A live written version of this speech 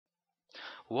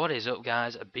What is up,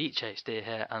 guys? A Beat Chase Deer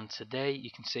here, and today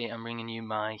you can see I'm bringing you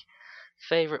my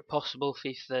favourite possible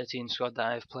FIFA 13 squad that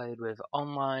I've played with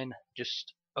online,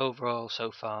 just overall so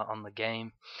far on the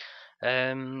game.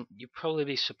 You'd probably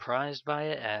be surprised by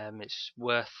it. It's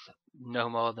worth no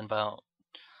more than about,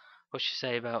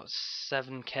 about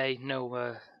 7k.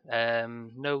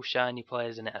 No shiny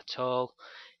players in it at all.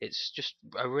 It's just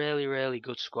a really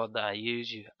good squad that I've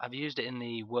used it in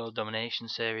the World Domination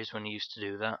series when I used to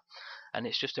do that, and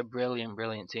it's just a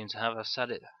brilliant team to have. I've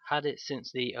had it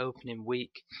since the opening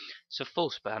week. It's a full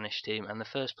Spanish team, and the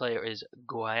first player is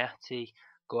Guata.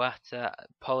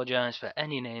 Apologise for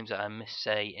any names that I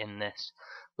missay in this.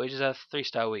 But he does have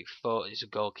 3-star weak foot. He's a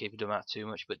goalkeeper, don't matter too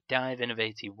much. But diving of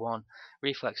 81,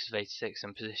 reflexes of 86,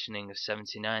 and positioning of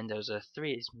 79. Those are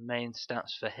three main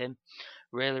stats for him.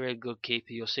 Really good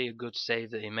keeper. You'll see a good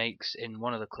save that he makes in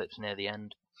one of the clips near the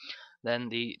end. Then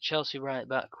the Chelsea right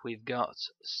back, we've got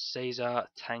Cesar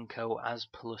Tanco as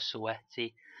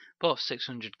Pulusueti. Both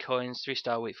 600 coins,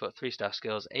 3-star weak foot, 3-star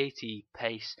skills, 80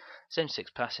 pace, 76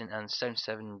 passing, and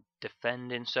 77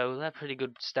 defending. So they're pretty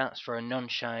good stats for a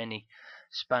non-shiny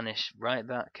Spanish right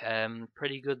back.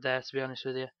 Pretty good there, to be honest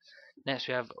with you. Next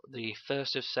we have the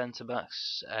first of centre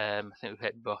backs. I think we've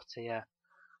hit Boata.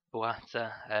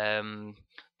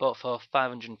 Bought for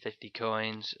 550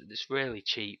 coins. It's really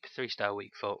cheap. 3-star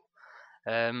weak foot.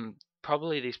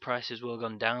 Probably these prices will have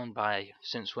gone down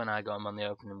since when I got them on the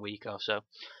opening week or so.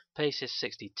 Pace is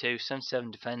 62,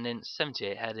 77 defending,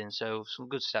 78 heading, so some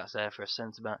good stats there for a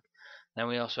centre back. Then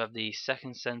we also have the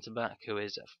second centre back, who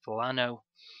is Flano.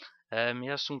 He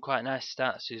has some quite nice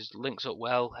stats. He links up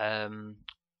well,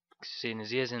 seeing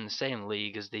as he is in the same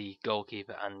league as the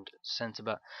goalkeeper and centre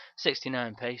back.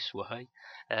 69 pace, why?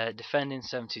 Defending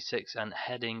 76 and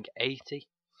heading 80.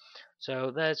 So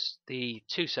there's the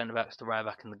two centre backs, the right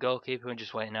back and the goalkeeper. We're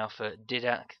just waiting now for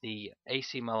Didac, the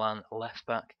AC Milan left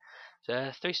back. So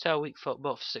 3-star weak foot,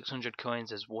 both for 600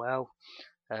 coins as well.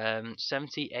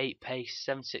 78 pace,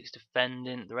 76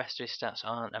 defending. The rest of his stats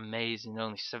aren't amazing,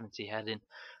 only 70 heading,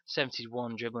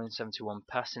 71 dribbling, 71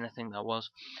 passing, I think that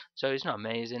was. So it's not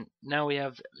amazing. Now we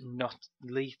have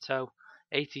Notlito,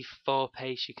 84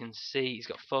 pace. You can see he's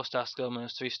got 4-star skill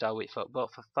moves, 3-star weak foot,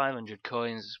 but for 500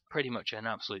 coins, pretty much an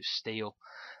absolute steal.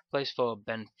 Plays for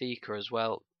Benfica as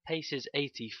well. Pace is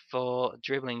 84,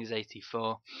 dribbling is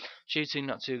 84, shooting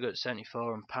not too good at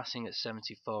 74, and passing at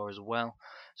 74 as well.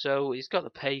 So he's got the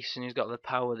pace and he's got the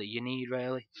power that you need,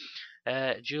 really.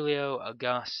 Julio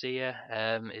Garcia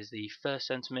is the first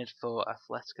centre mid for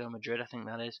Atletico Madrid, I think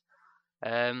that is.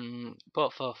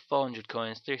 Bought for 400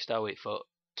 coins, 3-star weak foot,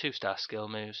 2-star skill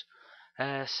moves.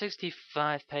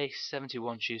 65 pace,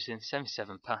 71 shooting,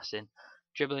 77 passing,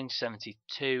 dribbling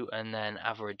 72, and then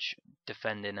average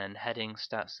defending and heading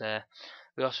stats there.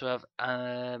 We also have,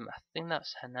 I think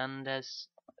that's Hernandez.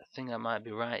 I think that might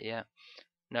be right, yeah.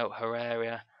 No,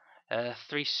 Herrera.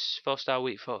 4-star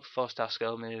weak foot, 4-star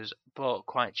skill moves, but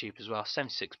quite cheap as well.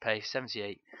 76 pace,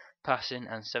 78 passing,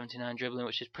 and 79 dribbling,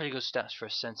 which is pretty good stats for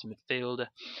a centre midfielder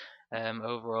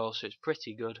overall, so it's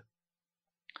pretty good.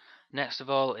 Next of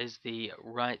all is the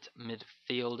right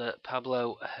midfielder,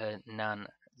 Pablo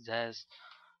Hernandez.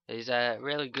 He's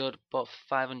really good, but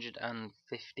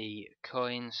 550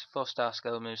 coins, 4-star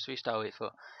skill moves, 3-star weak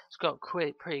foot. It's got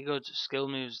pretty good skill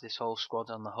moves, this whole squad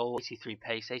on the whole. 83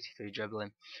 pace, 83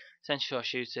 dribbling, 74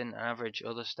 shooting, and average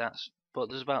other stats. But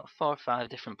there's about 4 or 5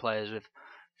 different players with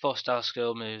 4-star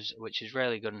skill moves, which is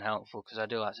really good and helpful because I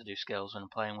do like to do skills when I'm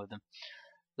playing with them.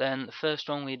 Then the first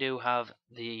one we do have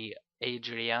the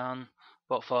Adrian,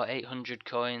 bought for 800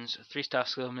 coins, 3-star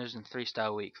skill moves and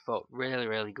 3-star weak foot.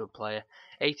 Really good player.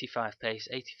 85 pace,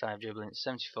 85 dribbling,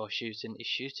 74 shooting. His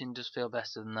shooting does feel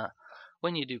better than that.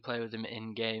 When you do play with him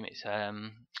in game, it's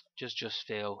just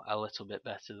feel a little bit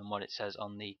better than what it says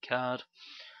on the card.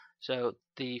 So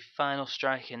the final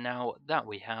striker now that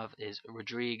we have is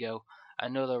Rodrigo,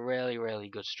 another really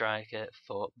good striker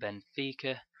for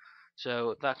Benfica.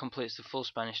 So that completes the full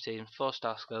Spanish team.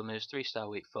 4-star skill moves, 3-star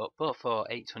weak foot, but for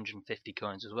 850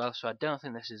 coins as well. So I don't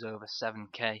think this is over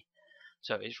 7k.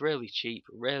 So it's really cheap,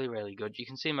 really good. You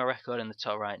can see my record in the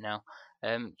top right now.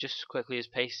 Just quickly, his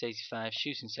pace is 85,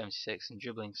 shooting 76, and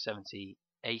dribbling 78.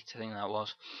 I think that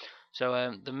was.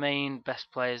 So the main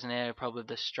best players in here are probably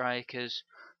the strikers.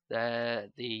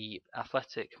 The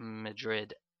Athletic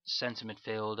Madrid centre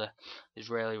midfielder is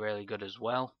really good as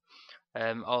well.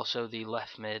 Also, the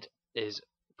left mid is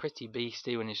pretty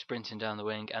beastie when he's sprinting down the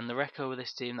wing, and the record with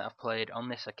this team that I've played on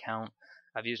this account,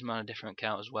 I've used them on a different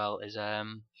account as well, is I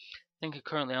think I'm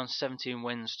currently on 17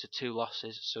 wins to 2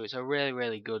 losses, so it's a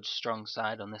really good strong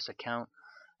side on this account.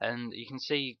 And you can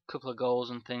see a couple of goals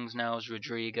and things now as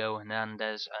Rodrigo,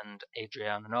 Hernandez, and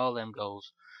Adrian, and all them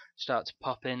goals start to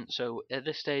pop in. So at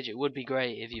this stage, it would be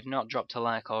great if you've not dropped a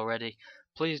like already.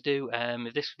 Please do.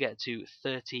 If this could get to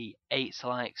 38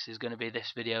 likes, is going to be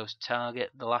this video's target.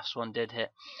 The last one did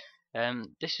hit.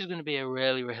 This is going to be a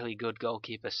really, really good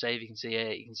goalkeeper save. You can see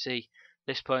here. You can see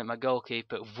this point, my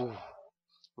goalkeeper. Woo,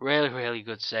 really, really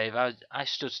good save. I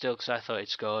stood still because I thought he'd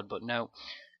scored, but no,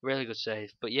 really good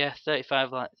save. But yeah,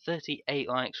 38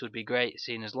 likes would be great,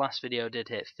 seeing as last video did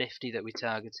hit 50 that we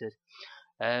targeted.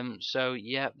 So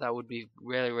yeah, that would be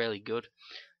really, really good.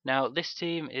 Now this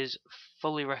team is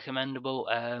fully recommendable.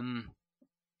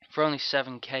 For only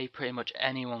 7k, pretty much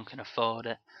anyone can afford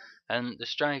it. And the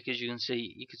strikers, you can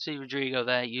see Rodrigo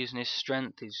there using his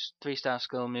strength, his 3-star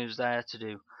skill moves there to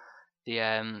do the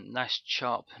nice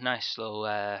chop, nice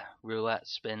little roulette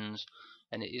spins,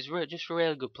 and it is just a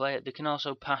really good player. They can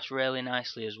also pass really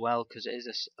nicely as well, because it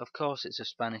is of course it's a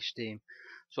Spanish team,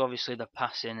 so obviously the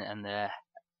passing and their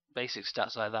basic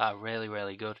stats like that are really,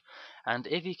 really good. And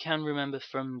if you can remember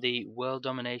from the World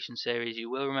Domination Series, you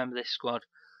will remember this squad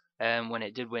when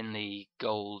it did win the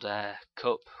Gold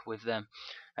Cup with them.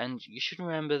 And you should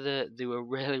remember that they were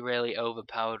really, really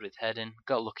overpowered with heading.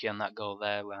 Got lucky on that goal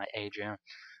there by Adrian,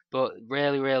 but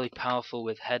really, really powerful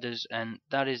with headers, and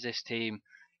that is this team.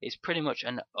 It's pretty much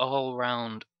an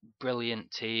all-round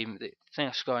brilliant team. They think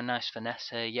I score a nice finesse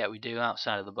here. Yeah, we do,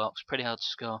 outside of the box. Pretty hard to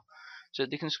score. So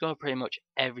they can score pretty much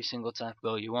every single type of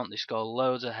goal you want. They score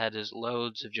loads of headers,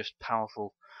 loads of just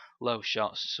powerful low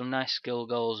shots. Some nice skill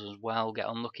goals as well. Get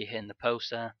unlucky hitting the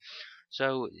post there.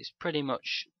 So it's pretty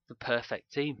much the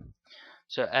perfect team.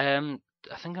 So I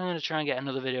think I'm going to try and get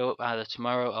another video up either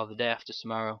tomorrow or the day after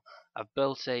tomorrow. I've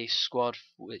built a squad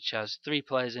which has 3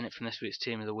 players in it from this week's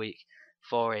Team of the Week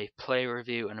for a player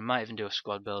review, and I might even do a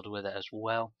squad builder with it as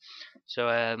well. So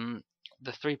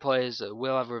the 3 players that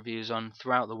we'll have reviews on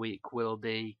throughout the week will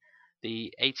be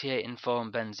the 88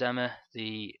 informed Benzema,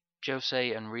 the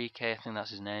Jose Enrique, I think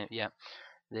that's his name, yeah,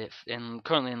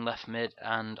 currently in left mid,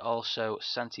 and also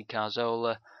Santi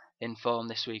Cazorla in form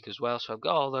this week as well. So I've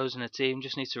got all those in a team.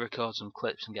 Just need to record some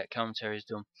clips and get commentaries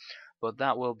done. But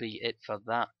that will be it for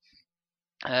that.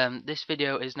 This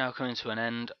video is now coming to an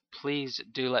end. Please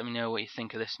do let me know what you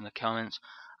think of this in the comments.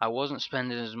 I wasn't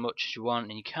spending as much as you want,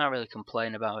 and you can't really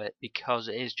complain about it because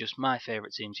it is just my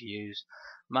favourite team to use.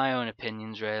 My own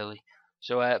opinions, really.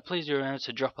 So please do remember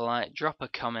to drop a like, drop a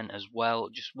comment as well,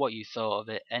 just what you thought of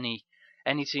it. Any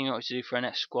team you want me to do for a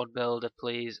next squad builder,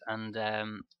 please. And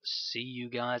see you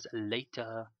guys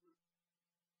later.